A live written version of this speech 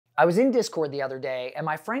I was in Discord the other day and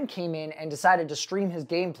my friend came in and decided to stream his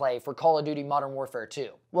gameplay for Call of Duty Modern Warfare 2.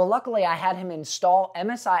 Well, luckily I had him install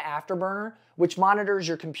MSI Afterburner, which monitors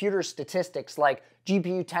your computer statistics like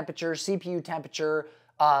GPU temperature, CPU temperature,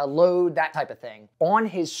 load, that type of thing. On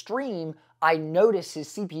his stream, I noticed his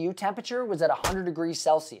CPU temperature was at 100 degrees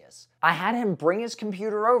Celsius. I had him bring his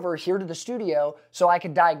computer over here to the studio so I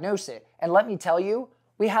could diagnose it. And let me tell you,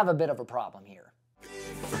 we have a bit of a problem here.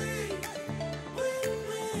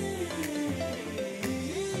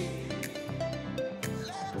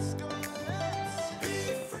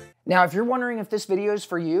 Now, if you're wondering if this video is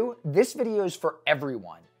for you, this video is for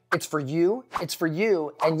everyone. It's for you,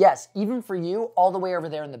 and yes, even for you all the way over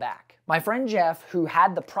there in the back. My friend Jeff, who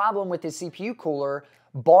had the problem with his CPU cooler,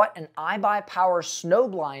 bought an iBuyPower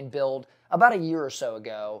Snowblind build about a year or so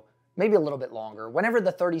ago, maybe a little bit longer. Whenever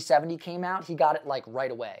the 3070 came out, he got it like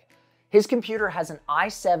right away. His computer has an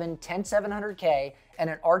i7 10700K and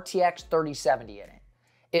an RTX 3070 in it.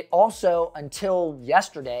 It also, until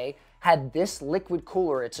yesterday, had this liquid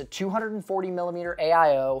cooler. It's a 240mm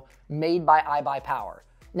AIO made by iBuyPower.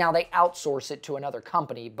 Now they outsource it to another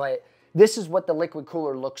company, but this is what the liquid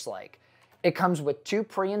cooler looks like. It comes with 2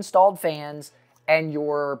 pre-installed fans and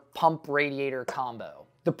your pump radiator combo.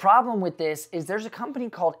 The problem with this is there's a company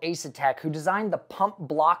called Asetek who designed the pump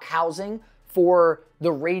block housing for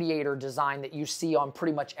the radiator design that you see on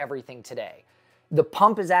pretty much everything today. The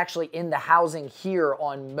pump is actually in the housing here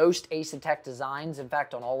on most Asetek designs, in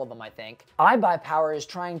fact on all of them I think. iBuyPower is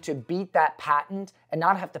trying to beat that patent and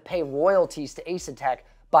not have to pay royalties to Asetek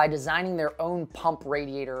by designing their own pump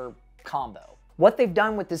radiator combo. What they've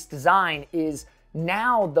done with this design is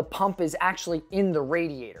now the pump is actually in the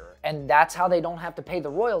radiator, and that's how they don't have to pay the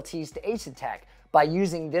royalties to Asetek, by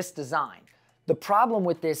using this design. The problem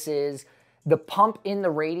with this is the pump in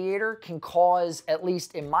the radiator can cause, at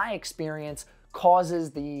least in my experience,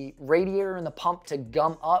 causes the radiator and the pump to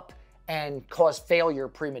gum up and cause failure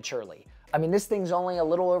prematurely. I mean, this thing's only a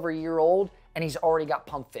little over a year old and he's already got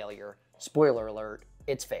pump failure. Spoiler alert,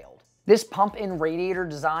 it's failed. This pump in radiator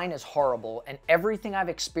design is horrible, and everything I've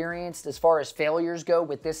experienced as far as failures go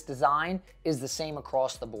with this design is the same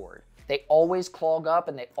across the board. They always clog up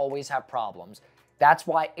and they always have problems. That's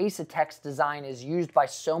why Asetek's design is used by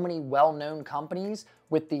so many well-known companies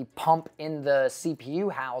with the pump in the CPU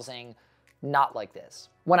housing not like this.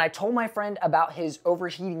 When I told my friend about his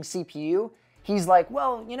overheating CPU, he's like,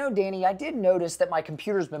 well, you know, Danny, I did notice that my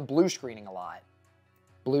computer's been blue screening a lot.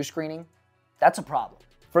 Blue screening? That's a problem.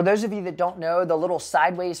 For those of you that don't know, the little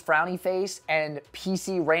sideways frowny face and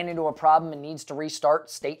PC ran into a problem and needs to restart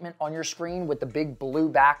statement on your screen with the big blue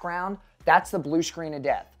background, that's the blue screen of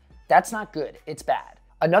death. That's not good, it's bad.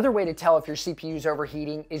 Another way to tell if your CPU is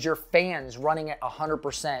overheating is your fans running at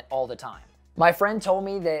 100% all the time. My friend told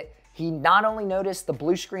me that he not only noticed the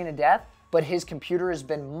blue screen of death, but his computer has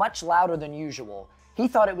been much louder than usual. He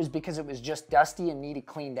thought it was because it was just dusty and needed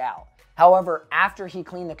cleaned out. However, after he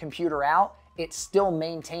cleaned the computer out, it still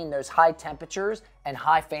maintained those high temperatures and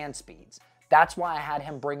high fan speeds. That's why I had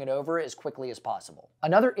him bring it over as quickly as possible.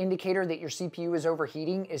 Another indicator that your CPU is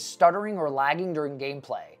overheating is stuttering or lagging during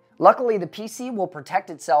gameplay. Luckily, the PC will protect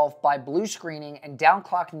itself by blue screening and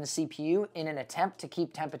downclocking the CPU in an attempt to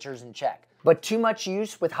keep temperatures in check. But too much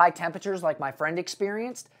use with high temperatures like my friend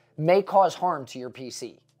experienced may cause harm to your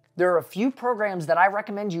PC. There are a few programs that I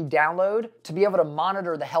recommend you download to be able to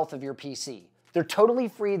monitor the health of your PC. They're totally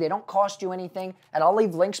free, they don't cost you anything, and I'll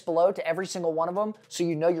leave links below to every single one of them so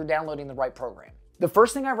you know you're downloading the right program. The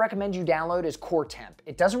first thing I recommend you download is Temp.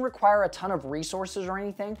 It doesn't require a ton of resources or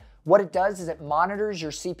anything. What it does is it monitors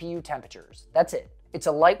your CPU temperatures. That's it. It's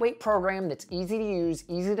a lightweight program that's easy to use,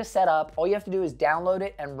 easy to set up. All you have to do is download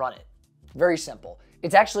it and run it. Very simple.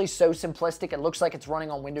 It's actually so simplistic, it looks like it's running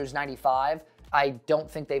on Windows 95. I don't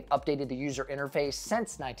think they've updated the user interface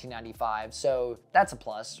since 1995, so that's a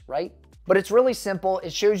plus, right? But it's really simple.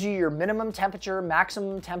 It shows you your minimum temperature,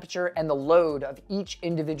 maximum temperature, and the load of each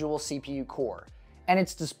individual CPU core. And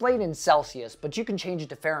it's displayed in Celsius, but you can change it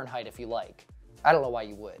to Fahrenheit if you like. I don't know why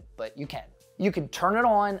you would, but you can. You can turn it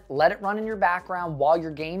on, let it run in your background while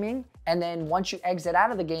you're gaming, and then once you exit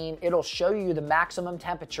out of the game, it'll show you the maximum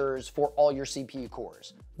temperatures for all your CPU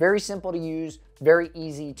cores. Very simple to use, very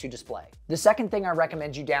easy to display. The second thing I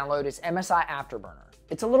recommend you download is MSI Afterburner.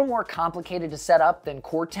 It's a little more complicated to set up than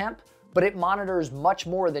Temp, but it monitors much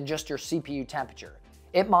more than just your CPU temperature.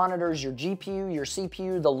 It monitors your GPU, your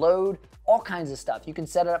CPU, the load, all kinds of stuff. You can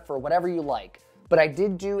set it up for whatever you like. But I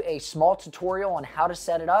did do a small tutorial on how to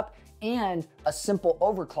set it up and a simple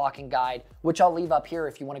overclocking guide, which I'll leave up here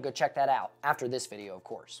if you want to go check that out after this video, of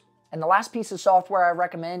course. And the last piece of software I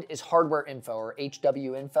recommend is HWInfo or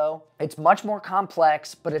HWInfo. It's much more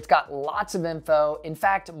complex, but it's got lots of info. In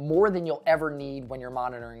fact, more than you'll ever need when you're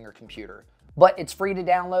monitoring your computer. But it's free to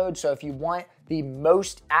download, so if you want the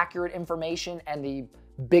most accurate information and the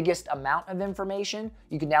biggest amount of information,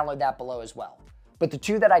 you can download that below as well. But the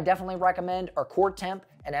two that I definitely recommend are Temp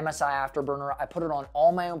and MSI Afterburner. I put it on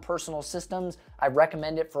all my own personal systems. I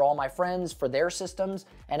recommend it for all my friends, for their systems,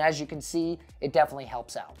 and as you can see, it definitely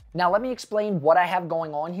helps out. Now let me explain what I have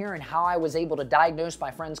going on here and how I was able to diagnose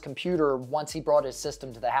my friend's computer once he brought his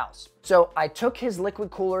system to the house. So I took his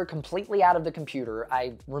liquid cooler completely out of the computer.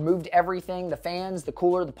 I removed everything, the fans, the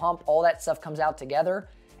cooler, the pump, all that stuff comes out together.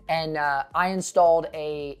 And I installed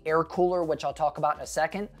a air cooler, which I'll talk about in a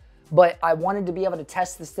second. But I wanted to be able to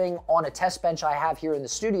test this thing on a test bench I have here in the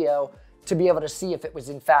studio to be able to see if it was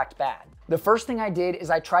in fact bad. The first thing I did is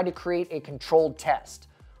I tried to create a controlled test.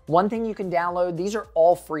 One thing you can download, these are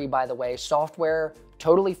all free by the way, software,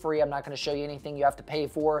 totally free. I'm not gonna show you anything you have to pay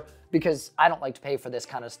for because I don't like to pay for this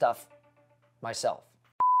kind of stuff myself.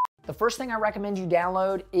 The first thing I recommend you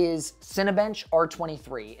download is Cinebench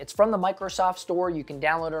R23. It's from the Microsoft Store. You can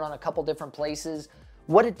download it on a couple different places.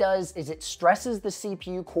 What it does is it stresses the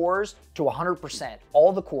CPU cores to 100%,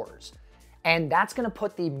 all the cores. And that's gonna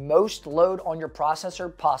put the most load on your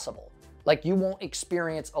processor possible. Like you won't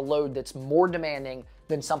experience a load that's more demanding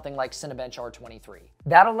than something like Cinebench R23.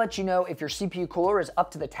 That'll let you know if your CPU cooler is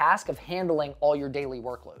up to the task of handling all your daily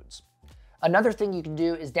workloads. Another thing you can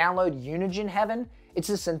do is download Unigine Heaven. It's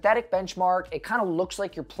a synthetic benchmark. It kind of looks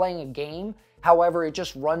like you're playing a game. However, it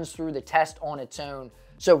just runs through the test on its own.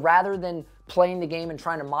 So rather than playing the game and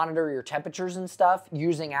trying to monitor your temperatures and stuff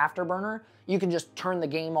using Afterburner, you can just turn the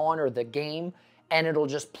game on or the game and it'll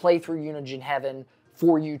just play through Unigine Heaven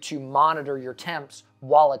for you to monitor your temps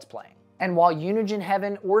while it's playing. And while Unigine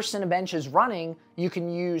Heaven or Cinebench is running, you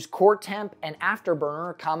can use Temp and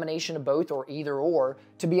Afterburner, a combination of both or either or,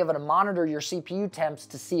 to be able to monitor your CPU temps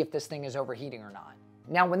to see if this thing is overheating or not.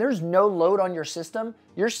 Now, when there's no load on your system,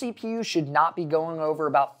 your CPU should not be going over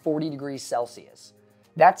about 40 degrees Celsius.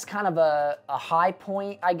 That's kind of a high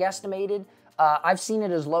point, I guesstimated. I've seen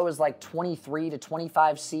it as low as like 23 to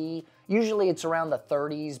 25 C. Usually it's around the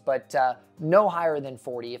 30s, but no higher than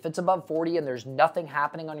 40. If it's above 40 and there's nothing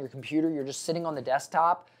happening on your computer, you're just sitting on the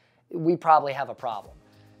desktop, we probably have a problem.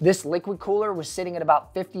 This liquid cooler was sitting at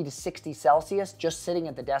about 50 to 60 Celsius, just sitting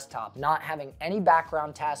at the desktop, not having any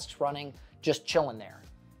background tasks running, just chilling there.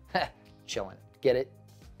 Chilling, get it?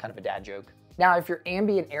 Kind of a dad joke. Now, if your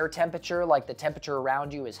ambient air temperature, like the temperature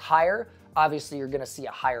around you, is higher, obviously you're gonna see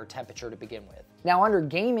a higher temperature to begin with. Now, under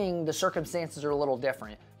gaming, the circumstances are a little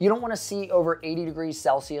different. You don't wanna see over 80 degrees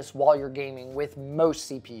Celsius while you're gaming with most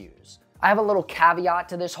CPUs. I have a little caveat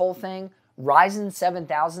to this whole thing. Ryzen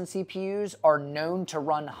 7000 CPUs are known to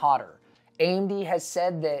run hotter. AMD has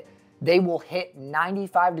said that they will hit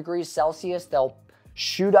 95 degrees Celsius, they'll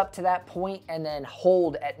shoot up to that point and then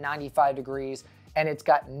hold at 95 degrees, and it's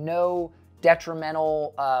got no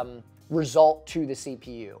detrimental result to the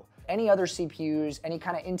CPU. Any other CPUs, any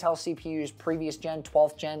kind of Intel CPUs, previous gen,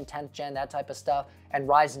 12th gen, 10th gen, that type of stuff, and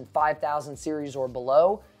Ryzen 5000 series or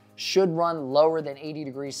below should run lower than 80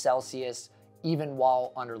 degrees Celsius even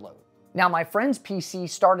while under load. Now, my friend's PC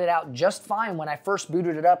started out just fine when I first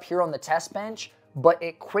booted it up here on the test bench, but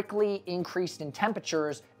it quickly increased in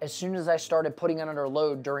temperatures as soon as I started putting it under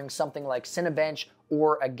load during something like Cinebench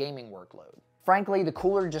or a gaming workload. Frankly, the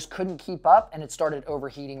cooler just couldn't keep up and it started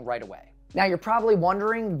overheating right away. Now, you're probably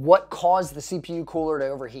wondering what caused the CPU cooler to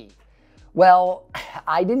overheat. Well,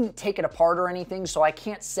 I didn't take it apart or anything, so I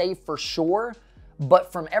can't say for sure,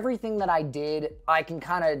 but from everything that I did, I can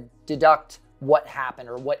kind of deduct what happened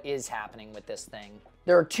or what is happening with this thing.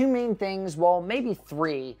 There are two main things, well, maybe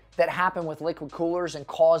three, that happen with liquid coolers and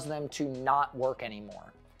cause them to not work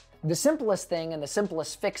anymore. The simplest thing and the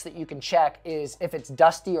simplest fix that you can check is if it's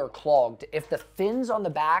dusty or clogged. If the fins on the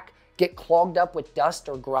back get clogged up with dust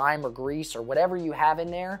or grime or grease or whatever you have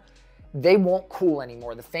in there, they won't cool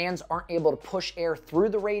anymore. The fans aren't able to push air through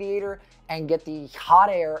the radiator and get the hot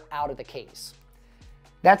air out of the case.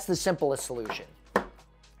 That's the simplest solution.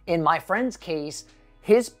 In my friend's case,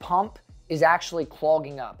 his pump is actually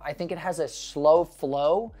clogging up. I think it has a slow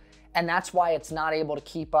flow, and that's why it's not able to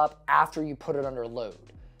keep up after you put it under load.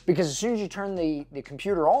 Because as soon as you turn the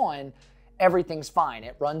computer on, everything's fine.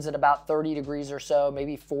 It runs at about 30 degrees or so,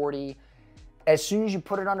 maybe 40. As soon as you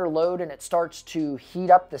put it under load and it starts to heat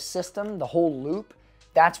up the system, the whole loop,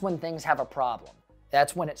 that's when things have a problem.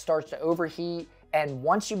 That's when it starts to overheat. And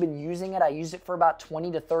once you've been using it, I used it for about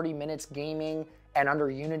 20 to 30 minutes gaming and under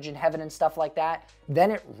Unigine Heaven and stuff like that,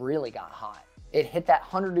 then it really got hot. It hit that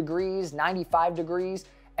 100 degrees, 95 degrees,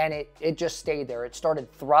 and it just stayed there. It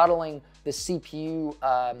started throttling the CPU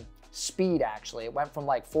speed actually. It went from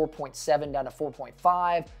like 4.7 down to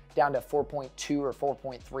 4.5, down to 4.2 or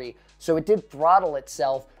 4.3. So it did throttle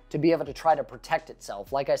itself to be able to try to protect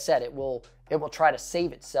itself. Like I said, it will try to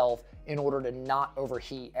save itself in order to not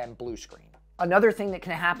overheat and blue screen. Another thing that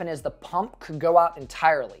can happen is the pump could go out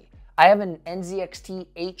entirely. I have an NZXT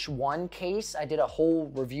H1 case. I did a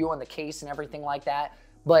whole review on the case and everything like that,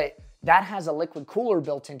 but that has a liquid cooler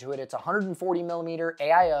built into it. It's 140 millimeter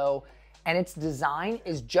AIO, and its design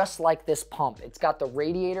is just like this pump. It's got the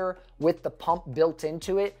radiator with the pump built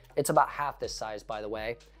into it. It's about half this size, by the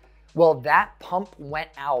way. Well, that pump went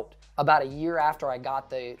out about a year after I got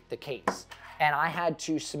the case, and I had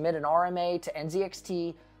to submit an RMA to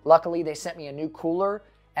NZXT. Luckily, they sent me a new cooler,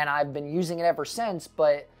 and I've been using it ever since,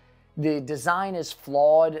 but the design is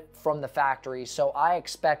flawed from the factory, so I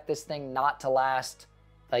expect this thing not to last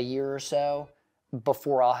a year or so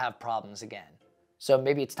before I'll have problems again. So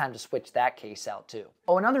maybe it's time to switch that case out too.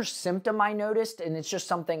 Oh, another symptom I noticed, and it's just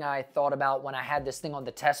something I thought about when I had this thing on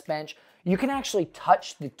the test bench, you can actually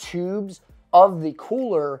touch the tubes of the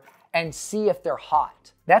cooler and see if they're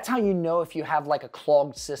hot. That's how you know if you have like a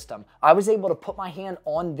clogged system. I was able to put my hand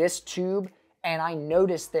on this tube and I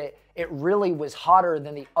noticed that it really was hotter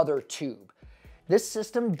than the other tube. This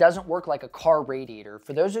system doesn't work like a car radiator.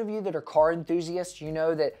 For those of you that are car enthusiasts, you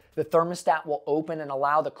know that the thermostat will open and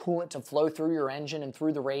allow the coolant to flow through your engine and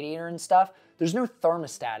through the radiator and stuff. There's no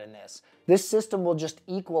thermostat in this. This system will just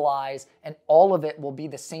equalize and all of it will be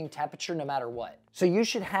the same temperature no matter what. So you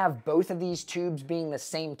should have both of these tubes being the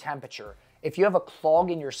same temperature. If you have a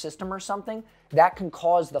clog in your system or something, that can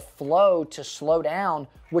cause the flow to slow down,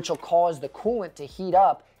 which will cause the coolant to heat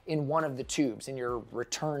up in one of the tubes, in your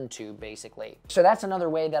return tube basically. So that's another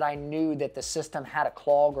way that I knew that the system had a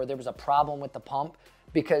clog or there was a problem with the pump,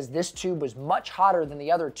 because this tube was much hotter than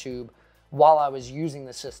the other tube while I was using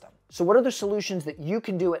the system. So what are the solutions that you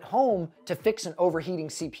can do at home to fix an overheating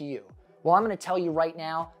CPU? Well, I'm gonna tell you right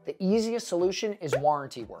now, the easiest solution is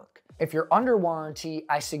warranty work. If you're under warranty,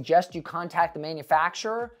 I suggest you contact the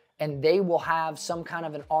manufacturer and they will have some kind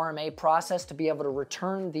of an RMA process to be able to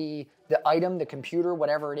return the item, the computer,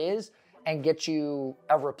 whatever it is, and get you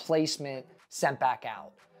a replacement sent back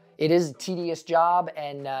out. It is a tedious job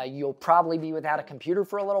and you'll probably be without a computer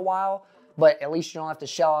for a little while, but at least you don't have to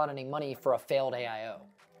shell out any money for a failed AIO.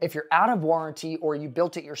 If you're out of warranty or you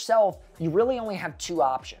built it yourself, you really only have two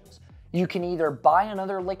options. You can either buy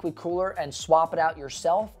another liquid cooler and swap it out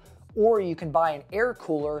yourself, or you can buy an air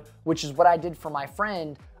cooler, which is what I did for my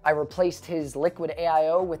friend. I replaced his liquid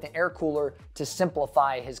AIO with an air cooler to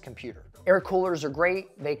simplify his computer. Air coolers are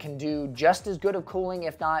great. They can do just as good of cooling,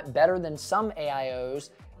 if not better than some AIOs,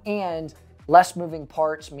 and less moving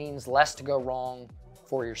parts means less to go wrong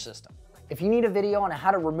for your system. If you need a video on how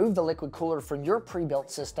to remove the liquid cooler from your pre-built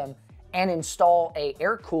system and install an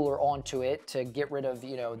air cooler onto it to get rid of,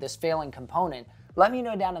 this failing component, let me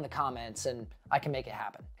know down in the comments and I can make it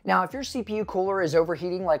happen. Now, if your CPU cooler is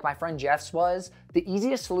overheating like my friend Jeff's was, the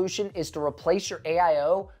easiest solution is to replace your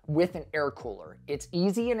AIO with an air cooler. It's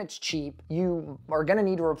easy and it's cheap. You are gonna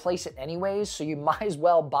need to replace it anyways, so you might as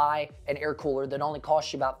well buy an air cooler that only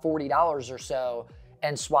costs you about $40 or so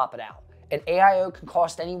and swap it out. An AIO can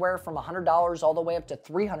cost anywhere from $100 all the way up to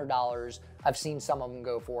 $300. I've seen some of them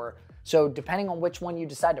go for. So depending on which one you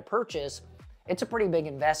decide to purchase, it's a pretty big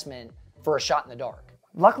investment for a shot in the dark.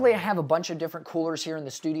 Luckily, I have a bunch of different coolers here in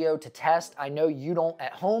the studio to test. I know you don't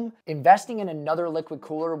at home. Investing in another liquid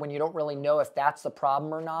cooler when you don't really know if that's the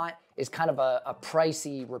problem or not is kind of a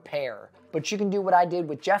pricey repair. But you can do what I did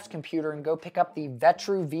with Jeff's computer and go pick up the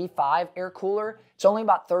Vetroo V5 air cooler. It's only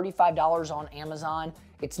about $35 on Amazon.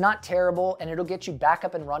 It's not terrible and it'll get you back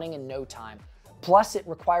up and running in no time. Plus, it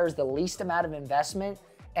requires the least amount of investment,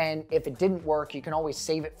 and if it didn't work, you can always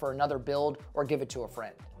save it for another build or give it to a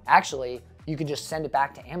friend. Actually, you could just send it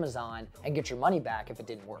back to Amazon and get your money back if it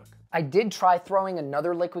didn't work. I did try throwing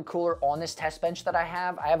another liquid cooler on this test bench that I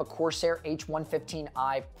have. I have a Corsair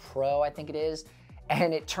H115i Pro, I think it is,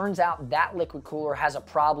 and it turns out that liquid cooler has a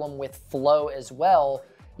problem with flow as well.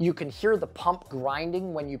 You can hear the pump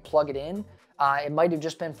grinding when you plug it in. It might have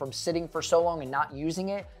just been from sitting for so long and not using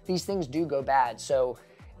it. These things do go bad. So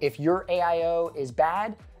if your AIO is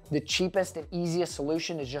bad, the cheapest and easiest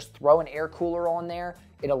solution is just throw an air cooler on there.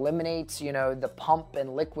 It eliminates, the pump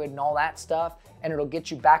and liquid and all that stuff, and it'll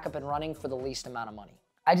get you back up and running for the least amount of money.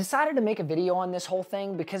 I decided to make a video on this whole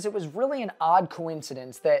thing because it was really an odd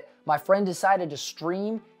coincidence that my friend decided to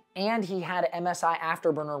stream and he had an MSI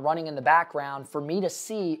Afterburner running in the background for me to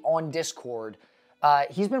see on Discord.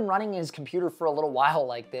 He's been running his computer for a little while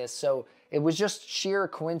like this, so It was just sheer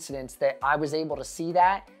coincidence that I was able to see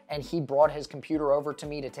that and he brought his computer over to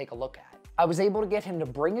me to take a look at. I was able to get him to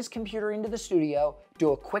bring his computer into the studio,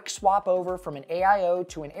 do a quick swap over from an AIO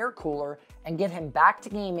to an air cooler, and get him back to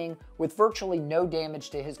gaming with virtually no damage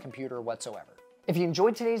to his computer whatsoever. If you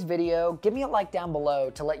enjoyed today's video, give me a like down below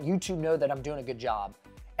to let YouTube know that I'm doing a good job.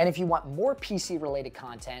 And if you want more PC related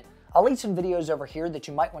content, I'll leave some videos over here that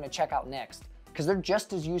you might want to check out next, because they're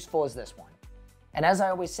just as useful as this one. And as I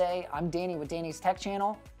always say, I'm Danny with Danny's Tech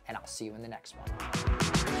Channel, and I'll see you in the next one.